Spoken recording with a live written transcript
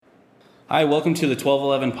Hi, welcome to the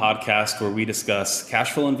 1211 podcast where we discuss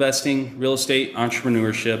cash flow investing, real estate,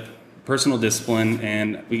 entrepreneurship, personal discipline,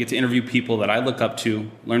 and we get to interview people that I look up to,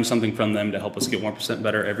 learn something from them to help us get 1%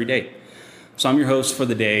 better every day. So I'm your host for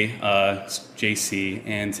the day, JC,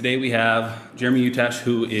 and today we have Jeremy Utash,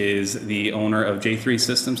 who is the owner of J3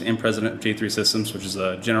 Systems and president of J3 Systems, which is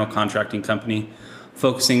a general contracting company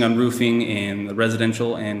focusing on roofing in the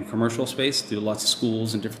residential and commercial space, do lots of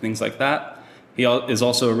schools and different things like that. He is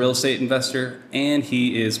also a real estate investor, and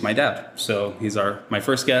he is my dad. So he's my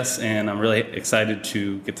first guest, and I'm really excited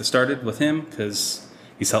to get this started with him because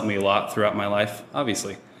he's helped me a lot throughout my life,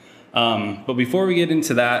 obviously. But before we get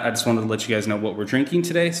into that, I just wanted to let you guys know what we're drinking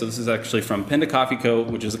today. So this is actually from Penda Coffee Co.,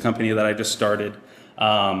 which is a company that I just started,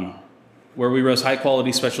 where we roast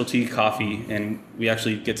high-quality specialty coffee, and we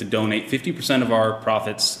actually get to donate 50% of our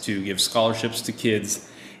profits to give scholarships to kids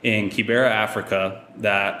in Kibera, Africa,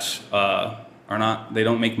 that they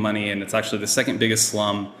don't make money, and it's actually the second biggest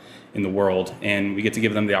slum in the world, and we get to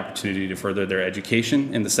give them the opportunity to further their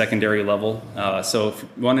education in the secondary level. So if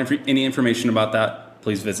you want any information about that,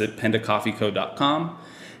 please visit pendacoffeeco.com,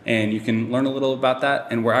 and you can learn a little about that.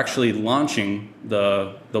 And we're actually launching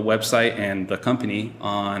the website and the company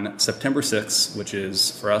on September 6th, which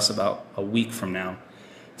is for us about a week from now.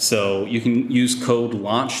 So you can use code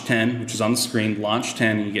LAUNCH10, which is on the screen, LAUNCH10,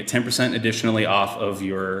 and you get 10% additionally off of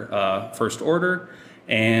your first order.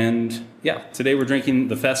 And yeah, today we're drinking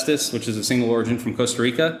the Festus, which is a single origin from Costa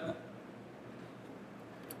Rica.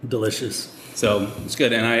 Delicious. So it's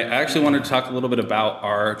good. And I actually wanted to talk a little bit about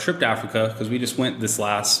our trip to Africa, because we just went this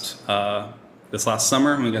last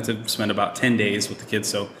summer, and we got to spend about 10 days with the kids.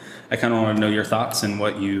 So I kind of want to know your thoughts and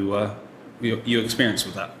what you experienced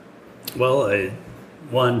with that. Well,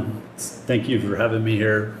 thank you for having me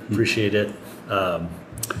here. Appreciate it.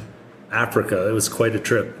 Africa, it was quite a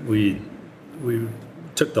trip. We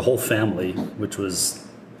took the whole family, which was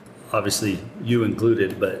obviously you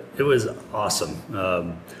included, but it was awesome.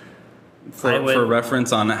 For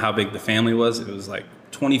reference on how big the family was, it was like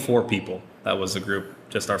 24 people. That was the group,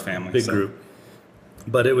 just our family. Big group.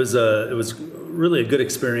 But it was really a good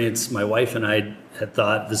experience. My wife and I had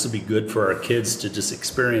thought this would be good for our kids to just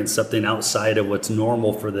experience something outside of what's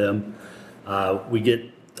normal for them. We get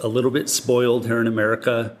a little bit spoiled here in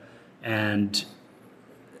America, and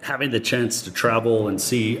having the chance to travel and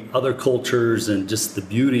see other cultures and just the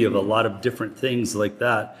beauty of a lot of different things like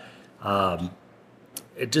that,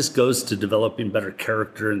 it just goes to developing better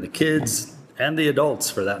character in the kids and the adults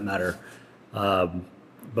for that matter.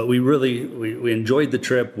 But we enjoyed the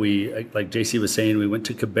trip. Like JC was saying, we went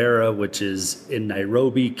to Kibera, which is in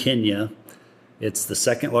Nairobi, Kenya. It's the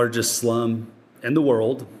second largest slum in the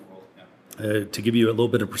world. To give you a little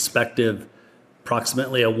bit of perspective,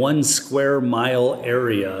 approximately a 1 square mile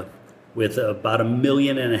area with about 1.5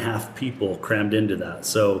 million people crammed into that.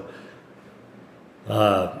 So,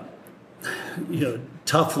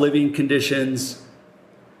 tough living conditions,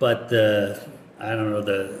 but the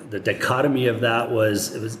dichotomy of that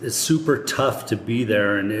it's super tough to be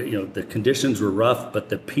there, and the conditions were rough, but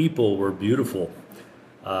the people were beautiful.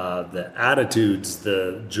 The attitudes,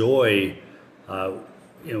 the joy.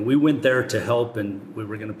 We went there to help, and we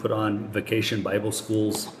were going to put on vacation Bible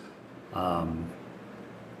schools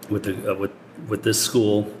with this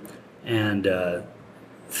school, and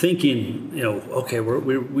thinking, okay,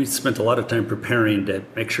 we spent a lot of time preparing to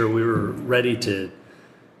make sure we were ready to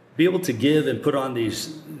be able to give and put on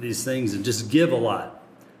these things and just give a lot.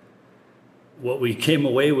 What we came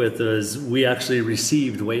away with is we actually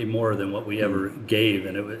received way more than what we ever gave,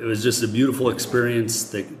 and it was just a beautiful experience.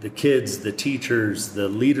 The kids, the teachers, the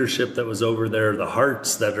leadership that was over there, the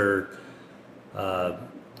hearts that are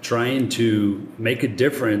trying to make a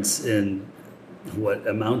difference in what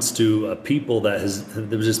amounts to a people that have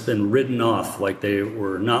just been written off like they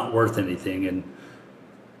were not worth anything. And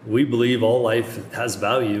we believe all life has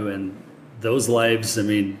value, and those lives,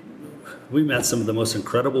 we met some of the most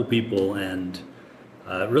incredible people, and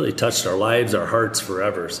it really touched our lives, our hearts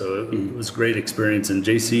forever. So it was a great experience, and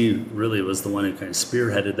JC really was the one who kind of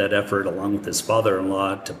spearheaded that effort along with his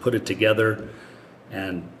father-in-law to put it together,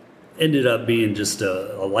 and ended up being just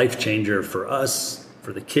a life changer for us,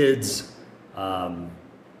 for the kids,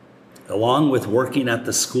 along with working at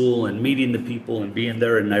the school and meeting the people and being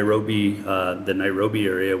there in Nairobi, the Nairobi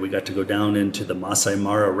area. We got to go down into the Masai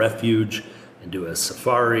Mara Refuge and do a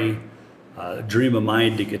safari. Dream of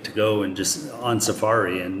mine to get to go and just on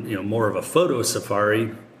safari, and more of a photo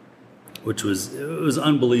safari, which was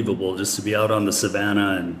unbelievable just to be out on the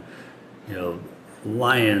savannah, and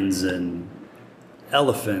lions and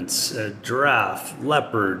elephants, giraffe,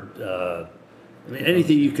 leopard, I mean,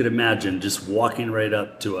 anything you could imagine, just walking right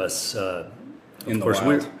up to us. In the course,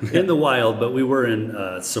 wild. we're in the wild, but we were in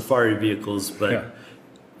safari vehicles. But Yeah.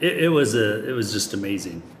 it was just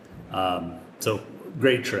amazing. So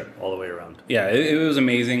great trip all the way around. Yeah, it was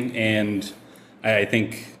amazing, and I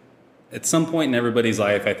think at some point in everybody's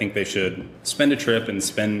life, I think they should spend a trip and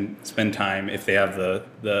spend time if they have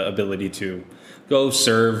the ability to go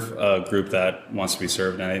serve a group that wants to be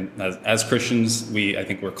served. And as Christians, I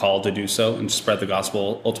think we're called to do so and spread the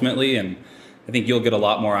gospel ultimately. And I think you'll get a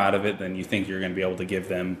lot more out of it than you think you're going to be able to give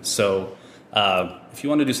them. So if you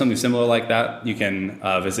want to do something similar like that, you can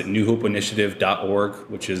visit newhopeinitiative.org,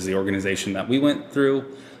 which is the organization that we went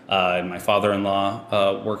through. And my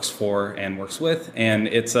father-in-law works for and works with, and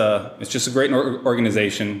it's just a great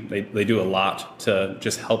organization. They do a lot to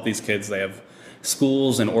just help these kids. They have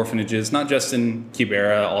schools and orphanages, not just in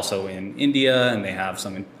Kibera, also in India, and they have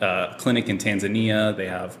some clinic in Tanzania. They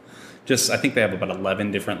have I think they have about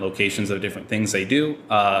 11 different locations of different things they do,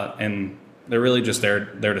 and they're really just there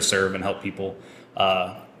to serve and help people.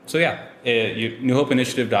 So yeah,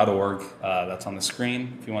 newhopeinitiative.org. That's on the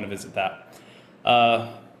screen if you want to visit that.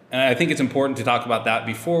 And I think it's important to talk about that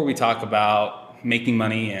before we talk about making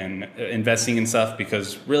money and investing in stuff,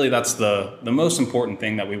 because really that's the most important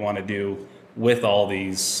thing that we want to do with all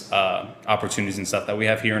these opportunities and stuff that we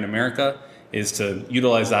have here in America, is to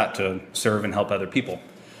utilize that to serve and help other people.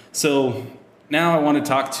 So now I want to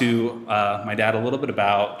talk to my dad a little bit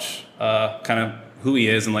about kind of who he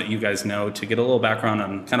is and let you guys know, to get a little background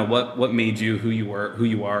on kind of what made you who you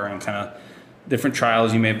are, and kind of different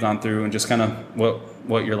trials you may have gone through, and just kind of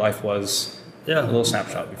what your life was. Yeah. A little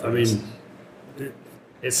snapshot before this.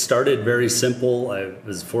 It started very simple. I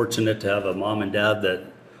was fortunate to have a mom and dad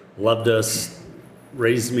that loved us,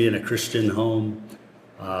 raised me in a Christian home.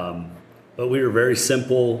 But we were very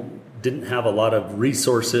simple, didn't have a lot of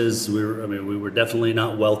resources. We were definitely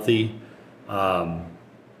not wealthy,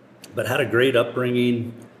 but had a great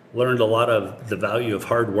upbringing, learned a lot of the value of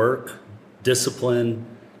hard work, discipline,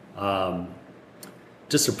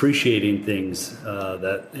 just appreciating things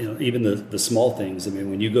that, even the small things. I mean,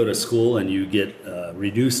 when you go to school and you get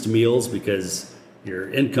reduced meals because your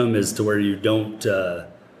income is to where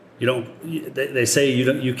they say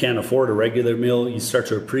you can't afford a regular meal, you start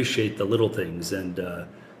to appreciate the little things. And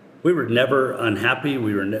we were never unhappy.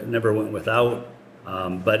 We were never went without.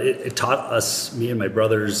 But it taught us, me and my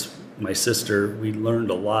brothers, my sister, we learned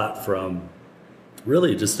a lot from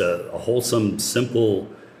really just a wholesome, simple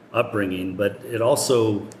upbringing. But it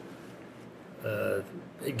also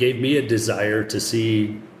it gave me a desire to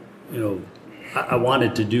see, I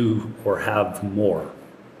wanted to do or have more.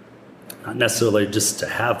 Not necessarily just to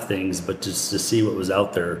have things, but just to see what was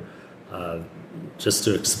out there, just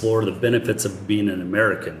to explore the benefits of being an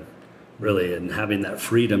American, really, and having that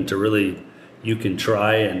freedom to really, you can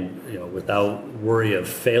try and, without worry of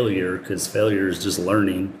failure, because failure is just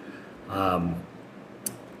learning.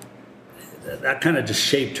 That kind of just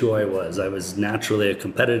shaped who I was. I was naturally a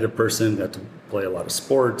competitive person, got to play a lot of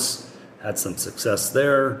sports, had some success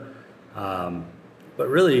there. But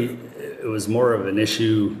really, it was more of an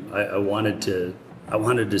issue. I wanted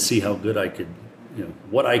to see how good I could,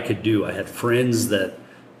 what I could do. I had friends that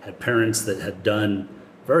had parents that had done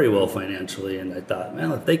very well financially, and I thought,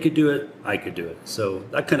 man, if they could do it, I could do it. So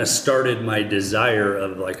that kind of started my desire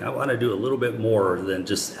of I want to do a little bit more than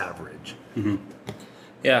just average. Mm-hmm.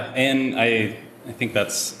 Yeah, and I think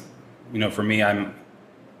that's, for me, I'm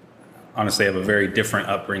honestly have a very different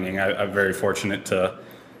upbringing. I'm very fortunate to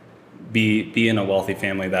be in a wealthy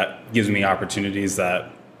family that gives me opportunities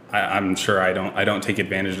that I'm sure I don't take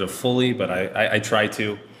advantage of fully, but I try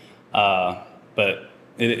to. But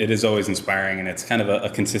it is always inspiring, and it's kind of a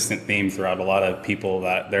consistent theme throughout a lot of people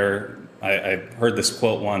that I heard this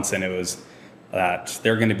quote once, and it was that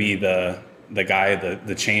they're going to be the guy,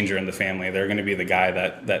 the changer in the family. They're going to be the guy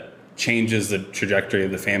that changes the trajectory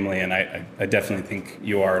of the family, and I definitely think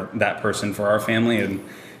you are that person for our family, and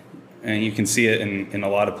you can see it in a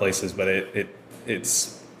lot of places, but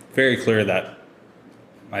it's very clear that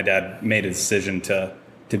my dad made a decision to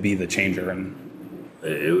be the changer. And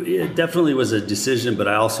it definitely was a decision, but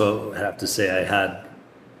I also have to say I had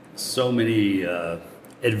so many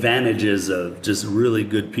advantages of just really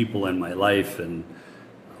good people in my life. And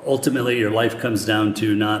ultimately your life comes down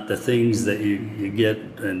to not the things that you get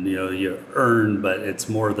and you earn, but it's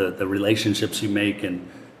more the relationships you make. And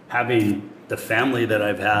having the family that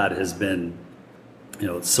I've had has been,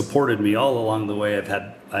 supported me all along the way.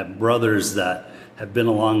 I have brothers that have been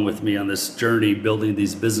along with me on this journey, building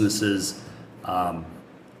these businesses.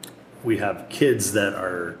 We have kids that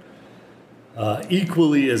are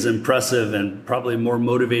equally as impressive and probably more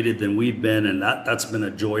motivated than we've been, and that's been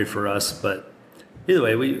a joy for us. But either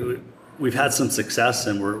way, we've had some success,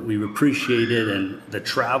 and we appreciate it, and the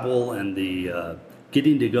travel and the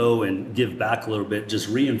getting to go and give back a little bit just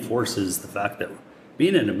reinforces the fact that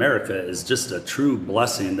being in America is just a true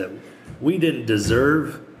blessing that we didn't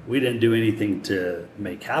deserve. We didn't do anything to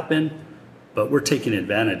make happen, but we're taking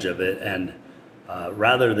advantage of it, and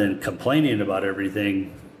rather than complaining about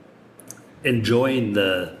everything, enjoying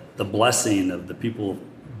the blessing of the people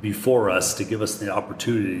before us to give us the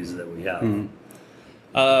opportunities that we have. Mm-hmm.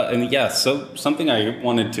 And yeah, so something I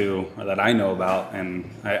wanted to, or that I know about, and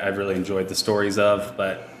I've really enjoyed the stories of,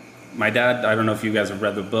 but my dad, I don't know if you guys have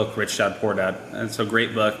read the book, Rich Dad, Poor Dad. It's a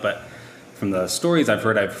great book, but from the stories I've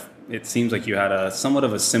heard, it seems like you had a somewhat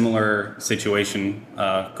of a similar situation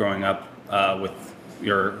growing up with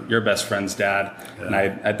your best friend's dad. Yeah. And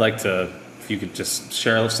I'd like to, if you could just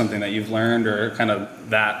share something that you've learned, or kind of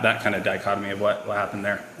that kind of dichotomy of what happened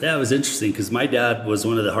there. Yeah, it was interesting because my dad was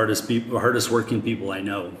one of the hardest working people I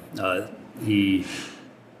know. He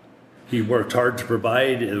worked hard to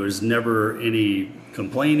provide. There was never any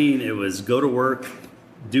complaining. It was go to work,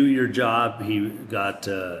 do your job. He got,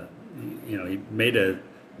 he made a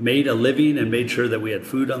living and made sure that we had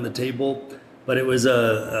food on the table. But it was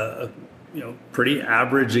a pretty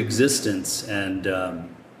average existence, and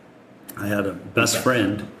I had a best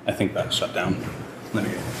friend. I think that shut down. Let me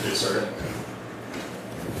get started.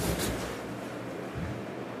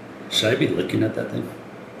 Should I be looking at that thing?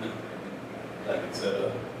 No. It's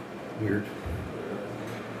weird.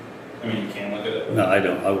 I mean, you can look at it. No, I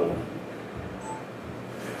don't. I won't.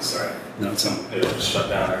 Sorry. No, it's not. It'll just shut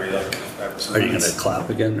down every like 5%. Are you going to clap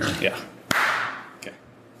again? Or? Yeah. Okay.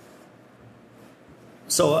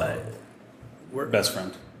 So we're best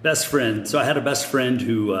friend. Best friend. So I had a best friend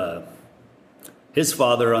who, his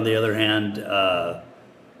father, on the other hand,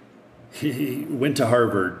 he went to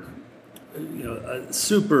Harvard. He was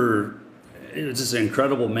just an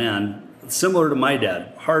incredible man, similar to my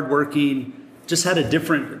dad, hardworking, just had a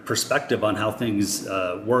different perspective on how things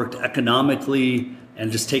worked economically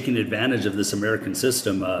and just taking advantage of this American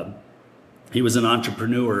system. He was an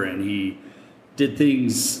entrepreneur, and he did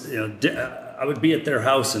things, I would be at their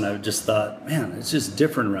house and I just thought, man, it's just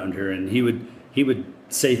different around here. And he would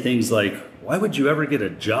say things like, why would you ever get a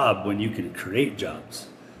job when you can create jobs?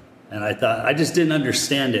 And I thought, I just didn't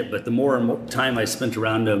understand it. But the more and more time I spent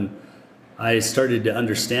around him, I started to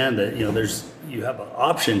understand that, you have an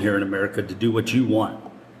option here in America to do what you want,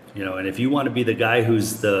 and if you want to be the guy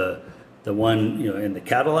who's the one, in the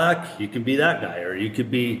Cadillac, you can be that guy, or you could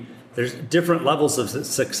be, there's different levels of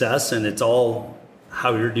success, and it's all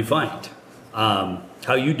how you're defined,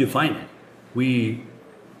 how you define it. We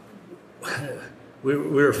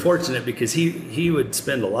were fortunate because he would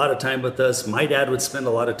spend a lot of time with us. My dad would spend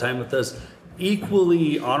a lot of time with us,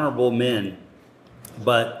 equally honorable men,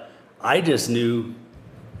 but I just knew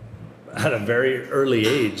at a very early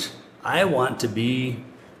age, I want to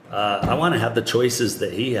have the choices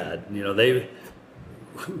that he had.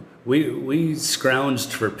 We scrounged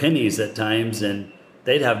for pennies at times, and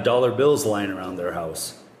they'd have dollar bills lying around their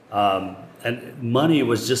house. And money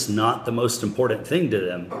was just not the most important thing to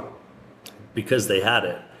them because they had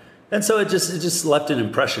it. And so it just left an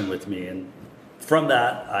impression with me. And from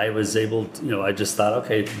that, I was able to, I just thought,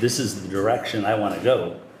 okay, this is the direction I want to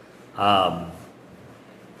go.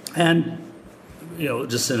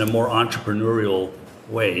 Just in a more entrepreneurial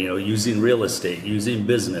way, using real estate, using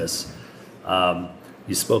business.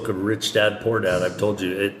 You spoke of Rich Dad, Poor Dad. I've told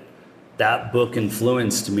you that book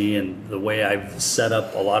influenced me, and the way I've set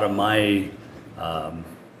up a lot of my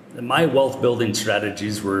wealth building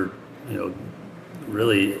strategies were,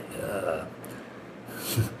 really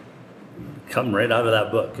come right out of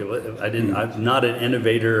that book. I'm not an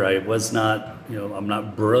innovator. I was not, I'm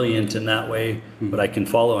not brilliant in that way, but I can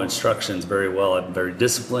follow instructions very well. I'm very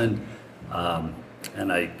disciplined,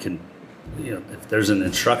 and I can, if there's an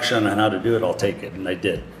instruction on how to do it, I'll take it, and I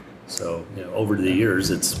did. So, over the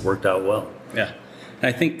years, it's worked out well. Yeah,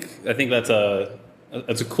 and I think that's a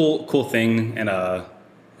cool thing, and a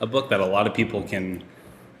book that a lot of people can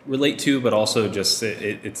relate to, but also just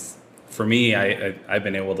it's for me. I've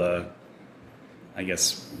been able to, I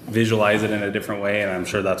guess, visualize it in a different way, and I'm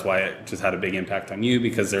sure that's why it just had a big impact on you,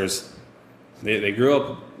 because they grew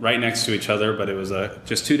up right next to each other, but it was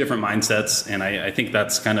just two different mindsets, and I think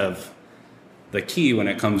that's kind of the key when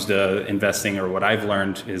it comes to investing, or what I've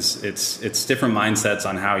learned is it's different mindsets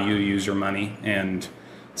on how you use your money. And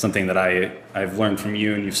something that I've learned from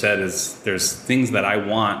you and you've said is there's things that I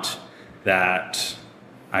want that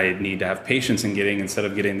I need to have patience in getting, instead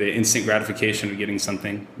of getting the instant gratification of getting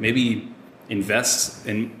something. Maybe invest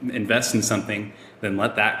in something, then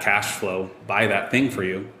let that cash flow buy that thing for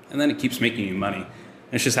you, and then it keeps making you money. And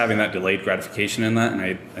it's just having that delayed gratification in that, and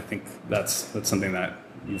I think that's something that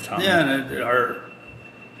you've taught me. Yeah, and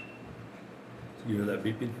you hear that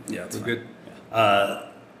beeping? Yeah, it's good.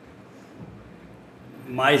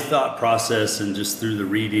 My thought process, and just through the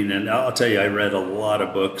reading, and I'll tell you, I read a lot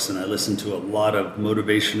of books and I listened to a lot of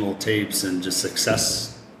motivational tapes and just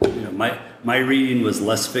success. My reading was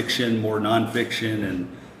less fiction, more nonfiction, and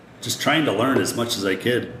just trying to learn as much as I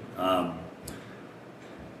could.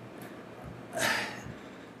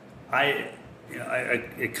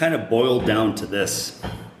 It kind of boiled down to this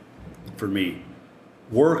for me.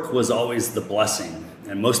 Work was always the blessing,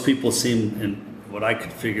 and most people and what I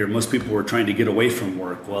could figure, most people were trying to get away from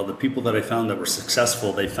work. Well, the people that I found that were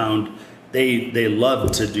successful, they found they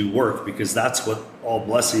loved to do work because that's what all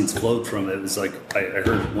blessings flowed from. It was like I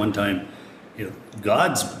heard one time,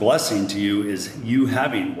 God's blessing to you is you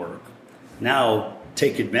having work. Now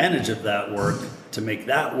take advantage of that work to make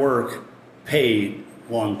that work pay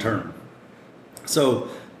long term. So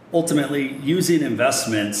ultimately, using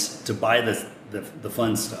investments to buy the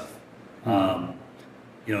fun stuff.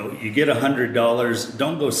 You get $100.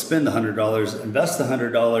 Don't go spend the $100. Invest the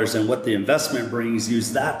 $100, and what the investment brings,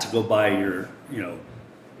 use that to go buy your,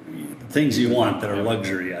 things you want that are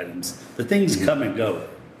luxury items. The things come and go.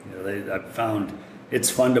 I've found it's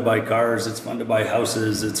fun to buy cars. It's fun to buy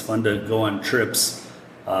houses. It's fun to go on trips.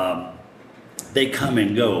 They come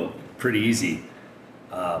and go pretty easy.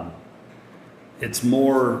 It's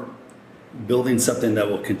more building something that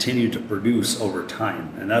will continue to produce over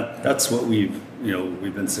time, and that's what we've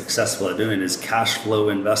been successful at doing, is cash flow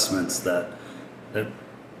investments that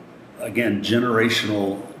again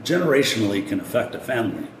generationally can affect a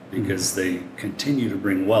family because they continue to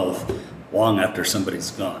bring wealth long after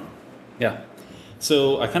somebody's gone. Yeah.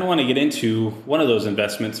 So I kind of want to get into one of those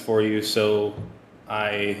investments for you. So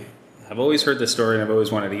I have always heard this story, and I've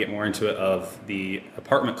always wanted to get more into it, of the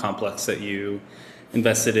apartment complex that you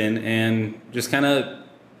invested in, and just kind of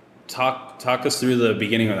talk us through the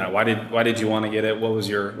beginning of that. Why did you want to get it? What was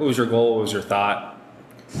your goal? What was your thought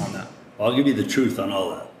on that? Well, I'll give you the truth on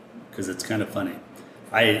all that because it's kind of funny.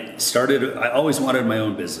 I always wanted my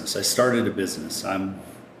own business. I started a business. I'm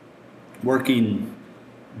working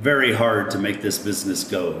very hard to make this business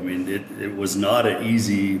go. I mean, it was not an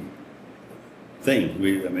easy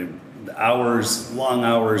thing. Long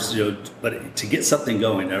hours, but to get something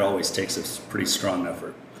going, it always takes a pretty strong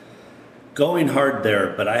effort. Going hard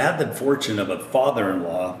there, but I had the fortune of a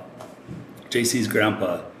father-in-law, JC's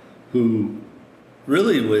grandpa, who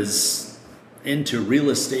really was into real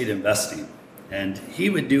estate investing, and he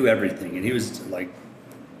would do everything, and he was like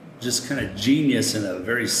just kind of genius in a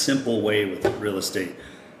very simple way with real estate.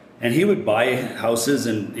 And he would buy houses,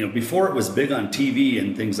 and before it was big on TV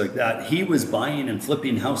and things like that, he was buying and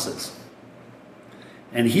flipping houses.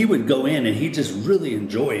 And he would go in, and he just really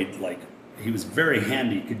enjoyed, he was very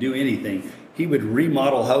handy, could do anything. He would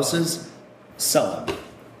remodel houses, sell them,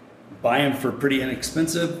 buy them for pretty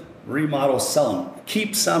inexpensive, remodel, sell them,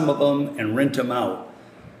 keep some of them and rent them out.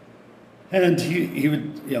 And he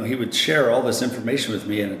would share all this information with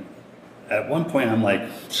me. And at one point I'm like,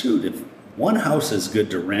 shoot, if one house is good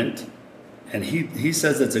to rent, and he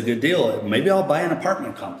says it's a good deal, maybe I'll buy an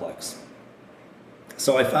apartment complex.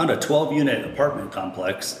 So I found a 12-unit apartment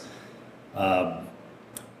complex, not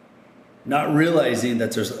realizing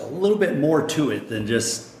that there's a little bit more to it than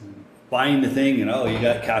just buying the thing and, you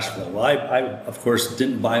got cash flow. Well, I of course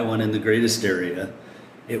didn't buy one in the greatest area.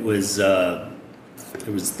 It was the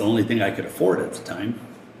only thing I could afford at the time.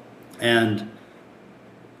 And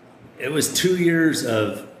it was 2 years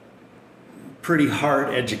of pretty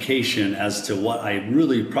hard education as to what I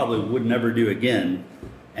really probably would never do again.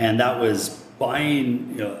 And that was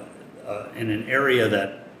buying in an area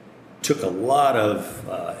that took a lot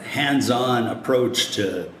of hands-on approach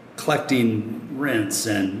to collecting rents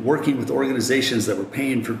and working with organizations that were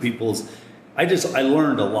paying for people's. I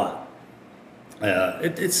learned a lot.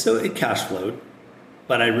 It cash flowed,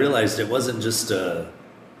 but I realized it wasn't just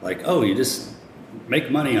you just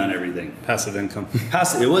make money on everything. Passive income.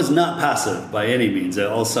 Passive. It was not passive by any means.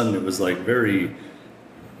 All of a sudden it was very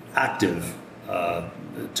active.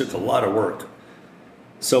 It took a lot of work.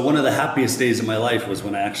 So one of the happiest days of my life was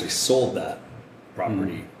when I actually sold that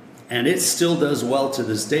property. And it still does well to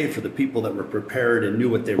this day for the people that were prepared and knew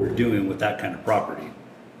what they were doing with that kind of property.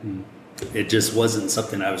 It just wasn't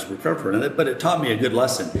something I was prepared for. But it taught me a good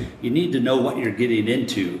lesson. You need to know what you're getting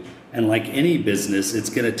into. And like any business,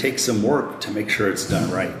 it's going to take some work to make sure it's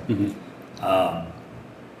done right.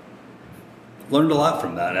 Learned a lot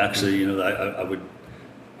from that. Actually,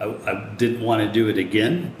 I didn't want to do it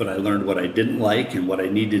again, but I learned what I didn't like and what I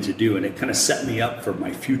needed to do, and it kind of set me up for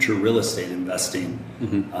my future real estate investing.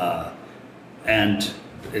 And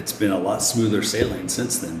it's been a lot smoother sailing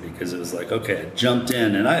since then, because it was like, okay, I jumped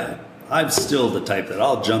in, and I'm still the type that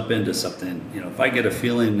I'll jump into something. If I get a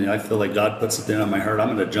feeling, I feel like God put something on my heart,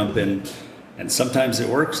 I'm going to jump in, and sometimes it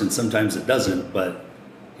works and sometimes it doesn't. But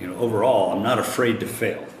overall, I'm not afraid to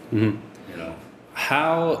fail.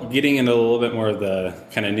 How, getting into a little bit more of the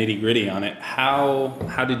kind of nitty gritty on it,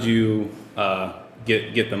 how did you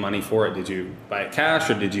get the money for it? Did you buy it cash,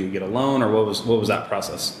 or did you get a loan, or what was that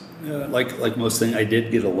process? Like most things, I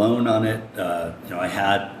did get a loan on it. I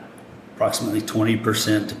had approximately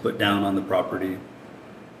 20% to put down on the property,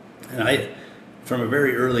 and from a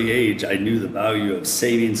very early age, I knew the value of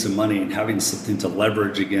saving some money and having something to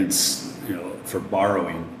leverage against, for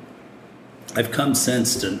borrowing. I've come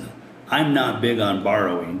since to, I'm not big on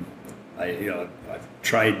borrowing. I've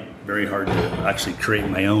tried very hard to actually create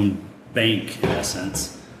my own bank in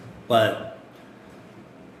essence, but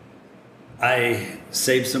I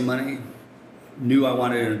saved some money, knew I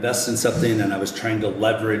wanted to invest in something, and I was trying to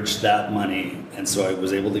leverage that money. And so I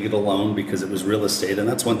was able to get a loan because it was real estate. And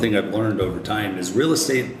that's one thing I've learned over time, is real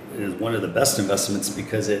estate is one of the best investments,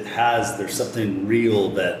 because there's something real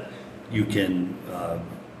that you can,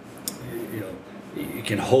 you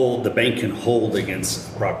can hold, the bank can hold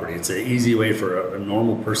against property. It's an easy way for a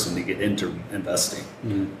normal person to get into investing.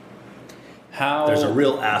 There's a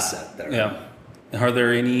real asset there. Yeah. Are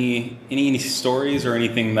there any stories or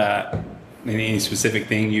anything any specific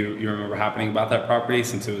thing you remember happening about that property,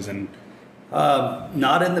 since it was in?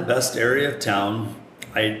 Not in the best area of town.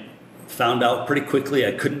 I found out pretty quickly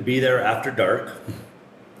I couldn't be there after dark,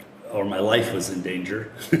 or my life was in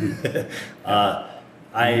danger.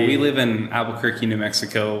 We live in Albuquerque, New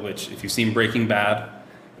Mexico, which, if you've seen Breaking Bad,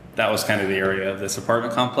 that was kind of the area of this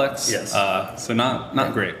apartment complex. Yes. So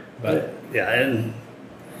not great, but yeah, and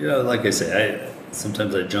like I say,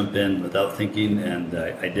 sometimes I jump in without thinking, and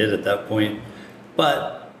I did at that point.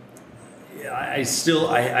 But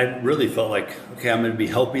I really felt like, okay, I'm going to be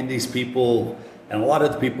helping these people, and a lot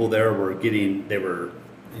of the people there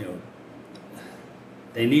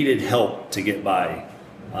they needed help to get by.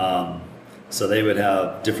 So they would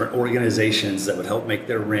have different organizations that would help make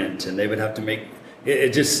their rent, and they would have to make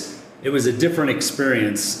it was a different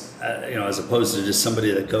experience, as opposed to just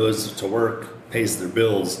somebody that goes to work, pays their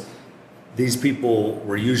bills. These people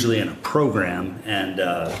were usually in a program, and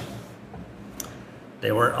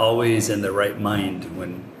they weren't always in the right mind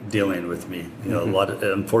when dealing with me. A lot of,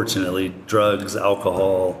 unfortunately, drugs,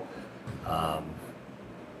 alcohol,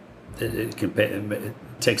 it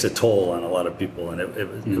takes a toll on a lot of people, and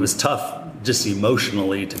it was tough just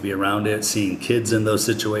emotionally to be around it, seeing kids in those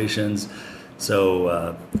situations.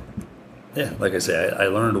 So like I say, I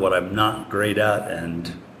learned what I'm not great at,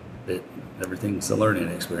 and everything's a learning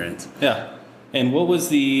experience. Yeah. And what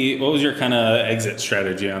was your kind of exit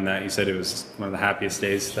strategy on that? You said it was one of the happiest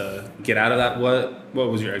days to get out of that. What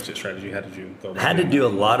was your exit strategy? How did you go about it? I had to do a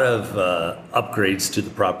lot of upgrades to the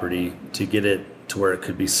property to get it to where it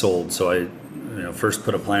could be sold. So I first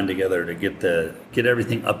put a plan together to get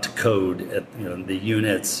everything up to code at the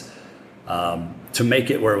units, to make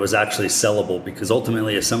it where it was actually sellable, because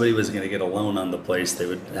ultimately, if somebody was going to get a loan on the place, they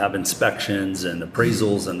would have inspections and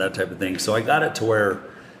appraisals and that type of thing. So I got it to where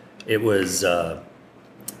it was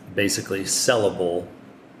basically sellable,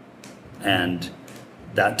 and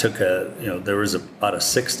that took there was about a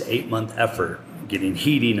 6 to 8 month effort getting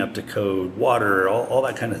heating up to code, water, all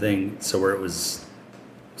that kind of thing, so where it was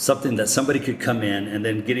something that somebody could come in, and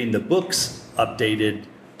then getting the books updated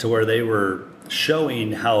to where they were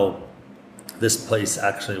showing how this place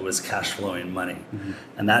actually was cash flowing money.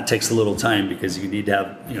 And that takes a little time, because you need to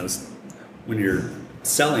have, when you're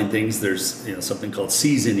selling things, there's something called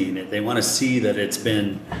seasoning it. They want to see that it's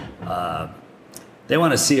been they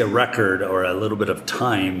want to see a record or a little bit of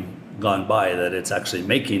time gone by that it's actually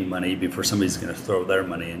making money before somebody's going to throw their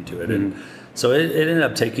money into it. And so it ended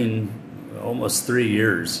up taking almost 3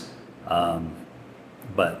 years,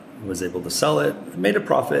 but was able to sell it, made a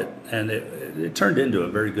profit, and it turned into a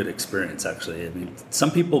very good experience, actually. I mean, some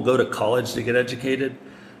people go to college to get educated.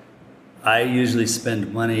 I usually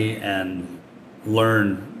spend money and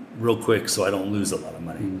learn real quick so I don't lose a lot of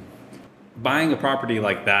money. Buying a property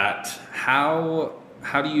like that, how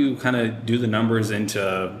do you kind of do the numbers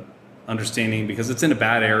into understanding, because it's in a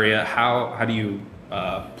bad area, how do you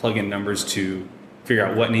plug in numbers to figure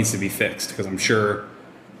out what needs to be fixed? Because I'm sure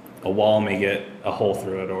a wall may get a hole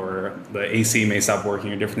through it, or the AC may stop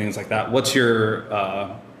working, or different things like that. What's your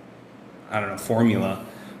formula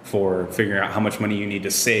for figuring out how much money you need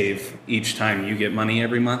to save each time you get money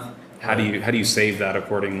every month. How do you save that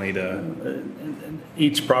accordingly to?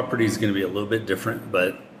 Each property is going to be a little bit different,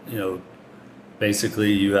 but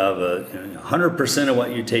basically you have 100% of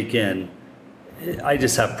what you take in. I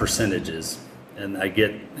just have percentages, and I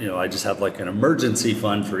just have like an emergency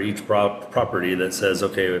fund for each property that says,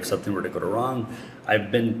 okay, if something were to go wrong, I've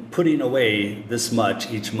been putting away this much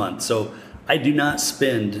each month. So I do not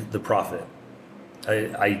spend the profit.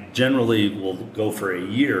 I generally will go for a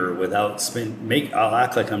year without I'll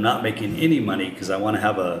act like I'm not making any money because I want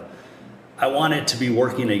it to be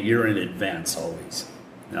working a year in advance always.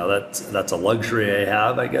 Now that's a luxury I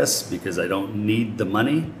have, I guess, because I don't need the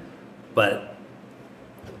money. But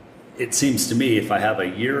it seems to me if I have a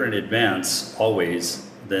year in advance always,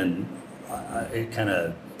 then it kind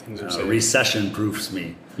of recession proofs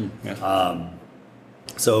me. Yeah.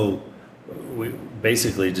 So we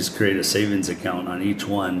basically just create a savings account on each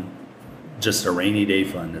one, just a rainy day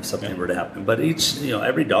fund if something were to happen. But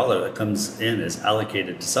every dollar that comes in is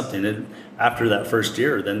allocated to something. And after that first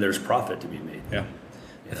year, then there's profit to be made. Yeah.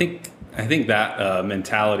 I think that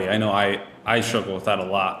mentality, I know I struggle with that a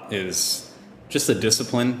lot, is just the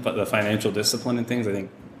discipline, but the financial discipline and things. I think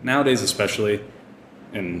nowadays, especially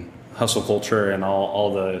in hustle culture and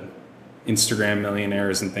all the Instagram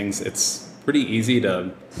millionaires and things, it's pretty easy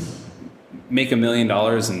to make $1 million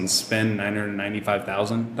and spend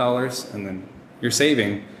 $995,000 and then you're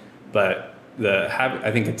saving. But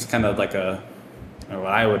I think it's kind of like what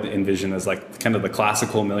I would envision as like kind of the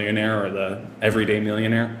classical millionaire or the everyday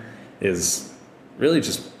millionaire is really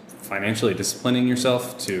just financially disciplining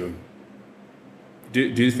yourself to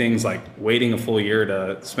do things like waiting a full year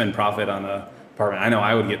to spend profit on a apartment. I know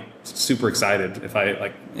I would get super excited if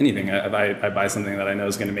I buy something that I know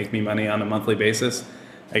is going to make me money on a monthly basis.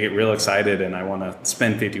 I get real excited and I want to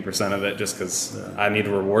spend 50% of it just because I need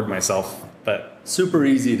to reward myself. But super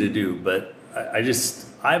easy to do, but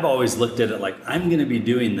I've always looked at it like I'm going to be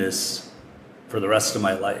doing this for the rest of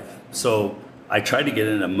my life. So I try to get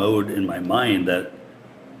in a mode in my mind that,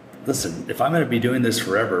 listen, if I'm going to be doing this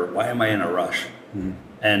forever, why am I in a rush? Mm-hmm.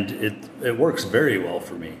 And it works very well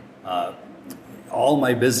for me. All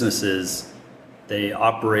my businesses, they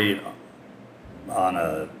operate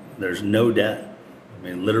there's no debt. I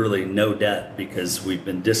mean, literally no debt, because we've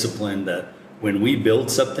been disciplined that when we build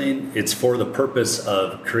something, it's for the purpose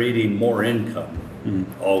of creating more income.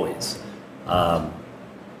 Mm-hmm. Always.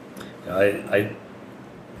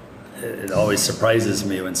 It always surprises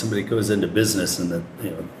me when somebody goes into business and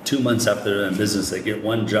 2 months after they're in business, they get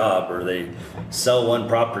one job or they sell one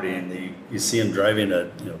property and you see them driving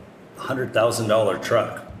a $100,000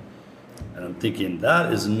 truck. And I'm thinking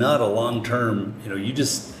that is not a long-term,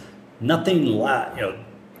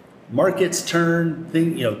 markets turn,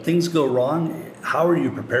 things go wrong. How are you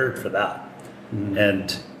prepared for that? Mm-hmm.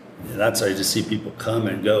 And that's why I just see people come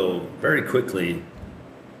and go very quickly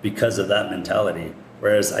because of that mentality.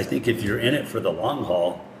 Whereas I think if you're in it for the long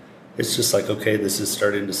haul, it's just like, okay, this is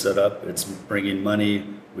starting to set up. It's bringing money.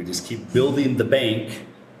 We just keep building the bank.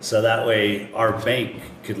 So that way our bank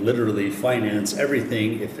could literally finance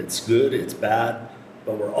everything. If it's good, it's bad,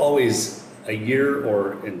 but we're always a year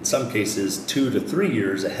or in some cases 2 to 3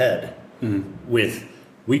 years ahead. Mm-hmm.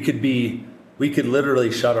 We could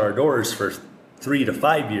literally shut our doors for 3 to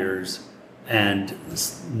 5 years and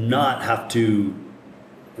not have to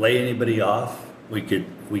lay anybody off. We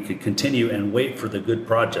could continue and wait for the good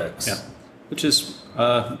projects. Yeah, which is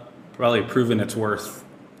probably proven its worth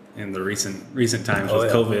in the recent times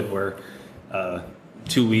with COVID, where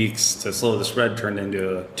 2 weeks to slow the spread turned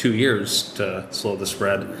into 2 years to slow the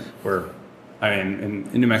spread. Where in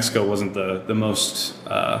New Mexico wasn't the most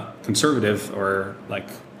conservative, or like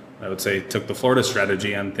I would say took the Florida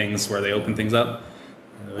strategy on things where they opened things up.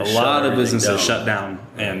 A lot of businesses shut down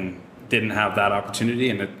and didn't have that opportunity,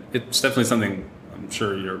 and it's definitely something I'm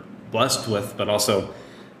sure you're blessed with, but also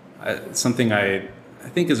something I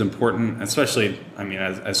think is important, especially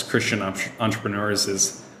as Christian entrepreneurs,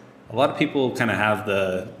 is a lot of people kind of have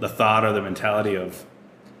the thought or the mentality of,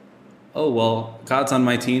 oh, well, God's on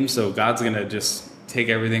my team, so God's going to just take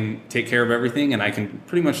care of everything, and I can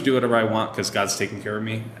pretty much do whatever I want because God's taking care of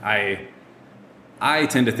me. I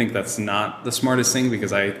tend to think that's not the smartest thing,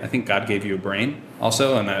 because I think God gave you a brain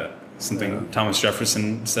also, and something Thomas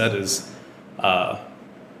Jefferson said is,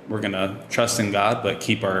 we're going to trust in God, but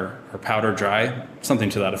keep our powder dry, something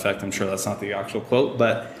to that effect. I'm sure that's not the actual quote,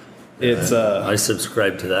 but it's... I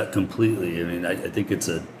subscribe to that completely. I mean, I think it's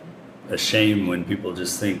a shame when people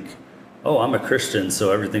just think, oh, I'm a Christian,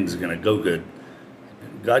 so everything's going to go good.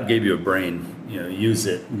 God gave you a brain, use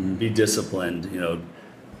it, be disciplined,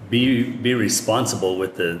 be responsible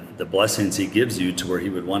with the blessings he gives you to where he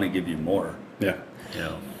would want to give you more. Yeah. You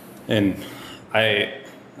know. And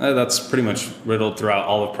that's pretty much riddled throughout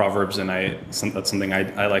all of Proverbs, and that's something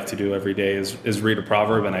I like to do every day is read a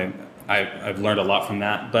proverb, and I've learned a lot from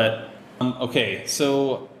that. But okay,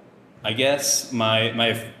 so I guess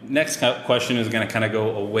my next question is going to kind of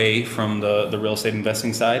go away from the real estate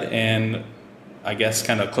investing side, and I guess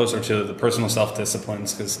kind of closer to the personal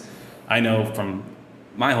self-disciplines, because I know from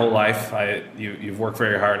my whole life you've worked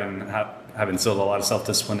very hard and have instilled a lot of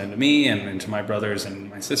self-discipline into me and into my brothers and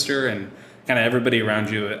my sister and kind of everybody around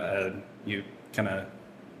you. You kind of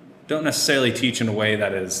don't necessarily teach in a way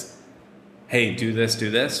that is, hey, do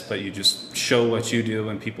this, but you just show what you do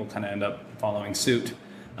and people kind of end up following suit.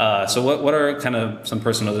 So what are kind of some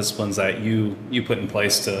personal disciplines that you put in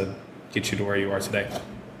place to get you to where you are today?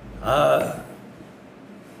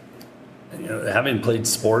 Having played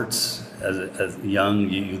sports as young,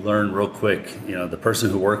 you learn real quick. The person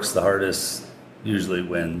who works the hardest usually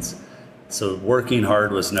wins. So working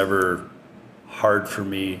hard was never hard for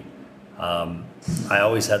me. I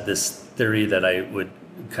always had this theory that I would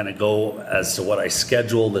kind of go as to what I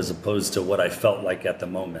scheduled as opposed to what I felt like at the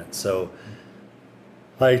moment. So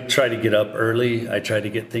I try to get up early. I try to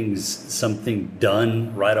get something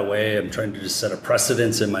done right away. I'm trying to just set a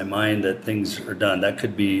precedence in my mind that things are done. That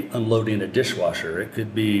could be unloading a dishwasher. It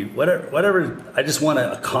could be whatever. I just want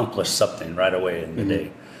to accomplish something right away in the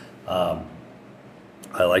day.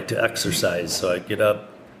 I like to exercise, so I get up,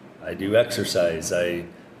 I do exercise. I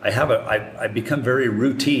become very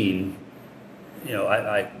routine.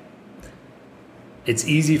 It's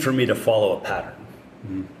easy for me to follow a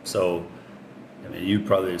pattern. So, you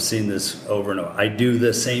probably have seen this over and over. I do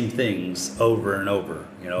the same things over and over,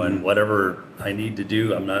 and whatever I need to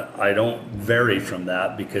do, I don't vary from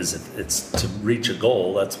that, because it's to reach a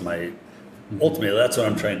goal. Ultimately, that's what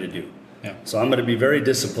I'm trying to do. Yeah. So I'm going to be very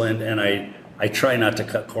disciplined, and I try not to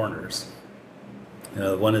cut corners.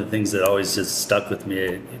 One of the things that always just stuck with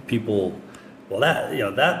me, people,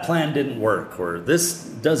 that plan didn't work, or this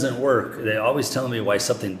doesn't work. They always tell me why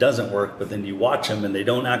something doesn't work, but then you watch them and they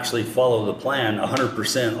don't actually follow the plan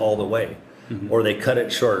 100% all the way, or they cut it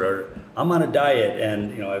short. Or I'm on a diet,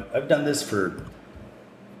 and I've done this for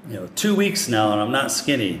 2 weeks now, and I'm not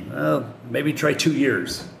skinny. Well, maybe try 2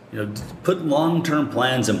 years. Put long-term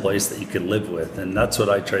plans in place that you can live with, and that's what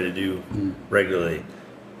I try to do regularly.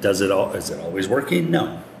 Is it always working?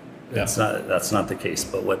 No, that's not the case.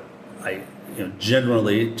 But what I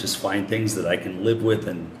generally just find things that I can live with,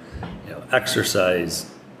 and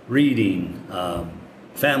exercise, reading,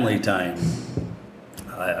 family time.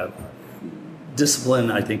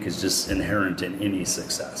 Discipline, I think, is just inherent in any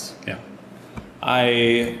success. Yeah,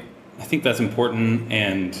 I think that's important.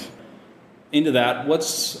 And into that,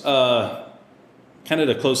 what's kind of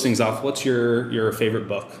to close things off, what's your favorite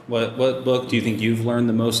book? What book do you think you've learned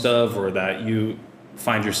the most of, or that you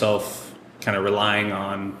find yourself kind of relying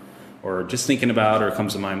on, or just thinking about, or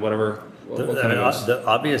comes to mind, whatever? The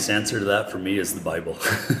obvious answer to that for me is the Bible.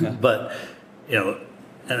 But,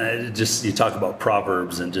 and you talk about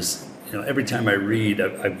Proverbs, and just, every time I read,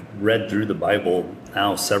 I've read through the Bible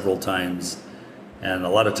now several times. And a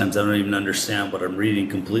lot of times I don't even understand what I'm reading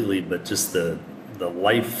completely, but just the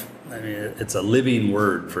life, it's a living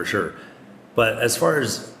word for sure. But as far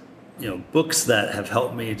as, books that have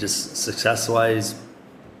helped me just success-wise,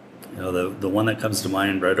 the one that comes to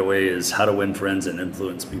mind right away is How to Win Friends and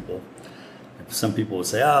Influence People. Some people would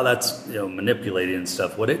say, that's, manipulating and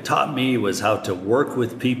stuff. What it taught me was how to work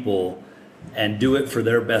with people and do it for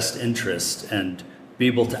their best interest, and be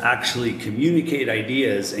able to actually communicate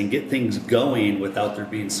ideas and get things going without there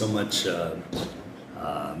being so much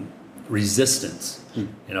resistance.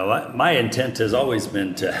 My intent has always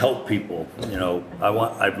been to help people. I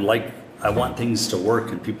want things to work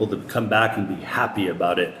and people to come back and be happy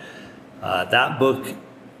about it. That book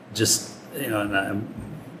just, and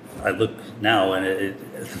I look now, and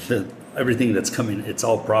everything that's coming, it's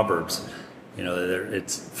all Proverbs.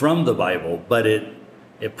 It's from the Bible, but it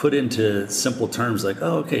put into simple terms like,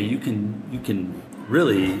 you can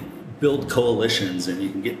really build coalitions, and you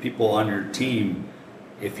can get people on your team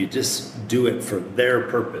if you just do it for their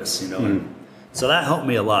purpose, And so that helped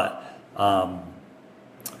me a lot.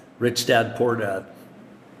 Rich Dad, Poor Dad,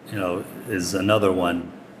 is another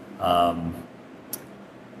one.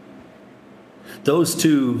 Those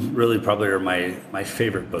two really probably are my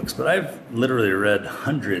favorite books, but I've literally read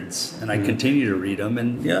hundreds, and I continue to read them.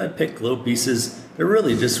 And I pick little pieces. They're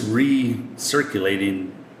really just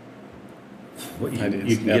recirculating what you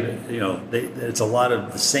can get. It's a lot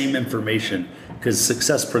of the same information, because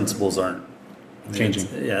success principles aren't changing.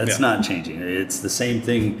 It's not changing. It's the same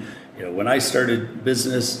thing. When I started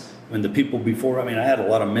business, when the people before, I had a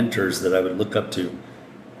lot of mentors that I would look up to.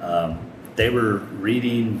 They were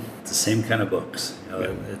reading the same kind of books.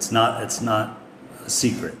 It's not a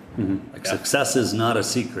secret. Success is not a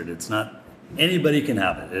secret. It's not, anybody can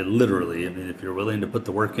have it. It literally, if you're willing to put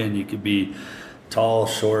the work in, you could be tall,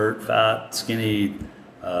 short, fat, skinny,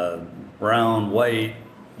 brown, white,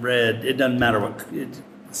 red. It doesn't matter what.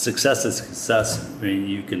 Success is success.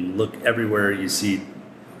 You can look everywhere. You see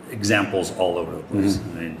examples all over the place.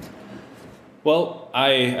 Well,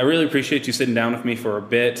 I really appreciate you sitting down with me for a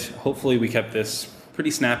bit. Hopefully we kept this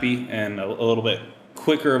pretty snappy and a little bit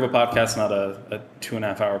quicker of a podcast, not a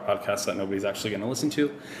 2.5 hour podcast that nobody's actually going to listen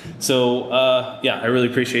to. So, I really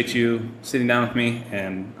appreciate you sitting down with me,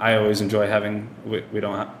 and I always enjoy we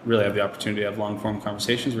don't really have the opportunity to have long form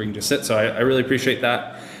conversations where you can just sit. So I really appreciate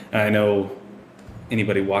that. And I know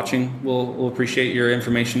anybody watching will appreciate your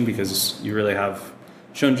information, because you really have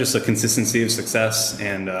shown just a consistency of success,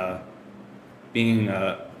 and being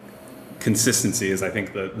consistency is, I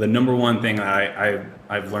think, the number one thing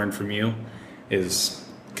I've learned from you is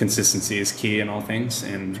consistency is key in all things,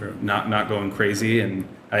 and not going crazy. And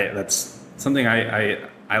that's something I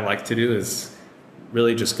like to do, is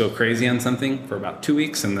really just go crazy on something for about 2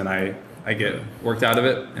 weeks, and then I get worked out of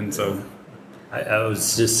it. And so I would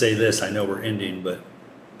just say this, I know we're ending, but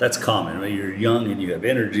that's common. You're young and you have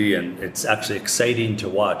energy, and it's actually exciting to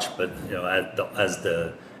watch. But as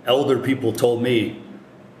the elder people told me,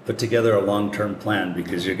 put together a long-term plan,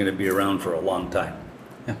 because you're going to be around for a long time.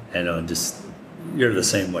 Yeah. And you're the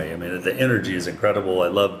same way. The energy is incredible. I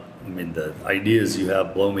love, the ideas you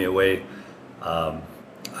have blow me away.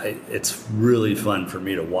 It's really fun for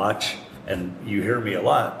me to watch, and you hear me a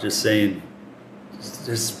lot just saying,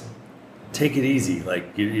 just take it easy.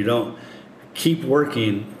 Like you don't keep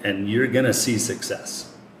working, and you're going to see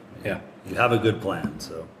success. Yeah. You have a good plan.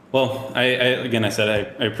 So. Well, I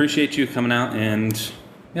appreciate you coming out, and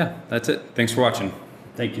that's it. Thanks for watching.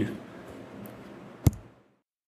 Thank you.